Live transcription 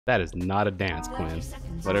That is not a dance, Quinn.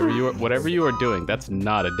 Whatever you are doing, that's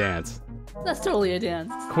not a dance. That's totally a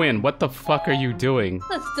dance. Quinn, what the fuck are you doing?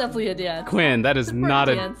 That's definitely a dance. Quinn, that is not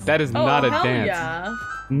a dance. that is not a dance. Yeah.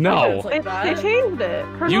 No. Like They changed it.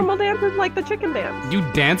 Her normal dance is like the chicken dance. You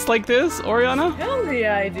dance like this, Oriana? Hell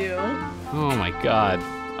yeah, I do. Oh my god.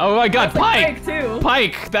 Oh my god, That's like Pike! too.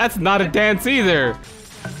 Pike, that's not a dance either.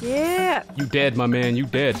 Yeah. You dead, my man, you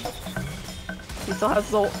dead. He still has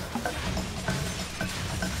soul.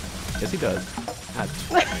 Yes, he does.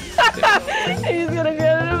 He's gonna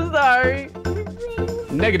get it, I'm sorry.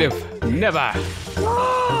 Negative. Never.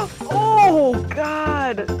 Oh,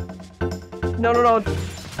 God. No, no, no.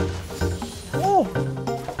 Oh,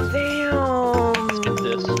 damn. Let's get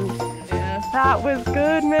this. Yeah. That was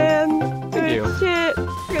good, man. Good you. shit.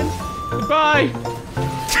 Good. Goodbye.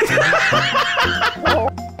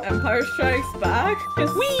 Empire Strikes Back?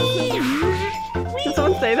 Wee! Did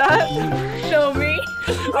someone say that? Show me.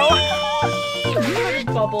 Oh.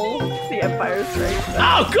 Bubble. The Empire Strikes Back.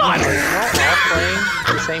 Oh god! We're all playing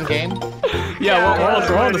the same game. Yeah,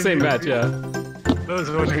 we're all in the same match, yeah. I was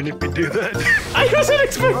wondering if we do that. I wasn't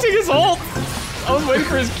expecting his ult! I was waiting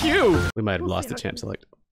for his cue! We might have lost the champ select.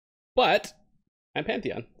 But, I'm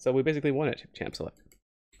Pantheon, so we basically won at champ select.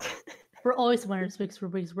 We're always winners because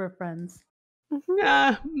we're friends.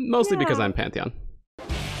 Mostly because I'm Pantheon.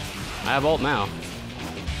 I have ult now.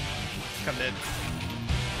 Come in.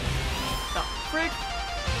 Oh, frick.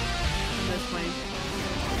 This way.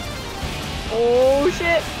 Oh,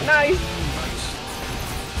 shit. Nice. Nice.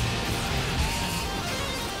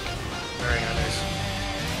 Very nice.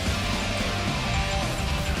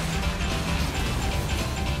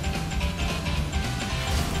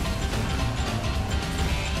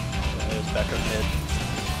 There's back up mid.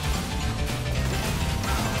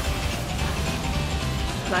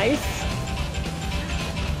 Nice.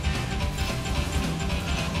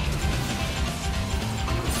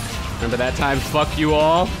 Remember that time? Fuck you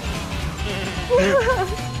all?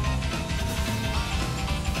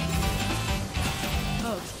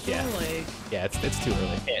 Oh, it's too Yeah. late. Yeah, it's too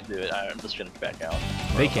early. Can't do it. I'm just gonna back out.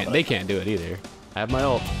 They can't do it either. I have my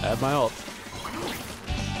ult. I have my ult.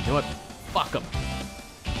 You know what? Fuck them.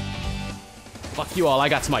 Fuck you all. I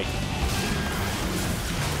got smite.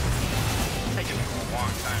 Taking a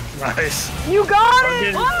long time. Nice. You got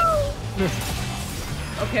it! Fucking- Woo!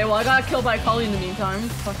 Okay, well I got killed by Cully in the meantime.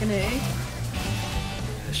 Fucking A.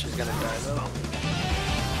 She's gonna die though.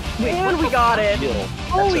 And we got it. Kill.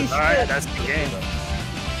 Holy All right, shit. that's the game.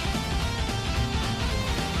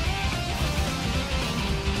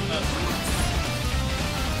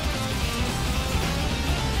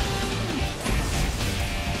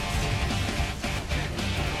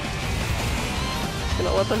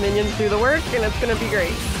 Gonna let the minions do the work, and it's gonna be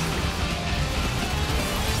great.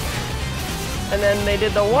 And then they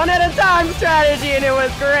did the one at a time strategy, and it was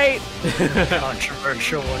great.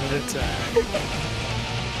 Controversial one at a time.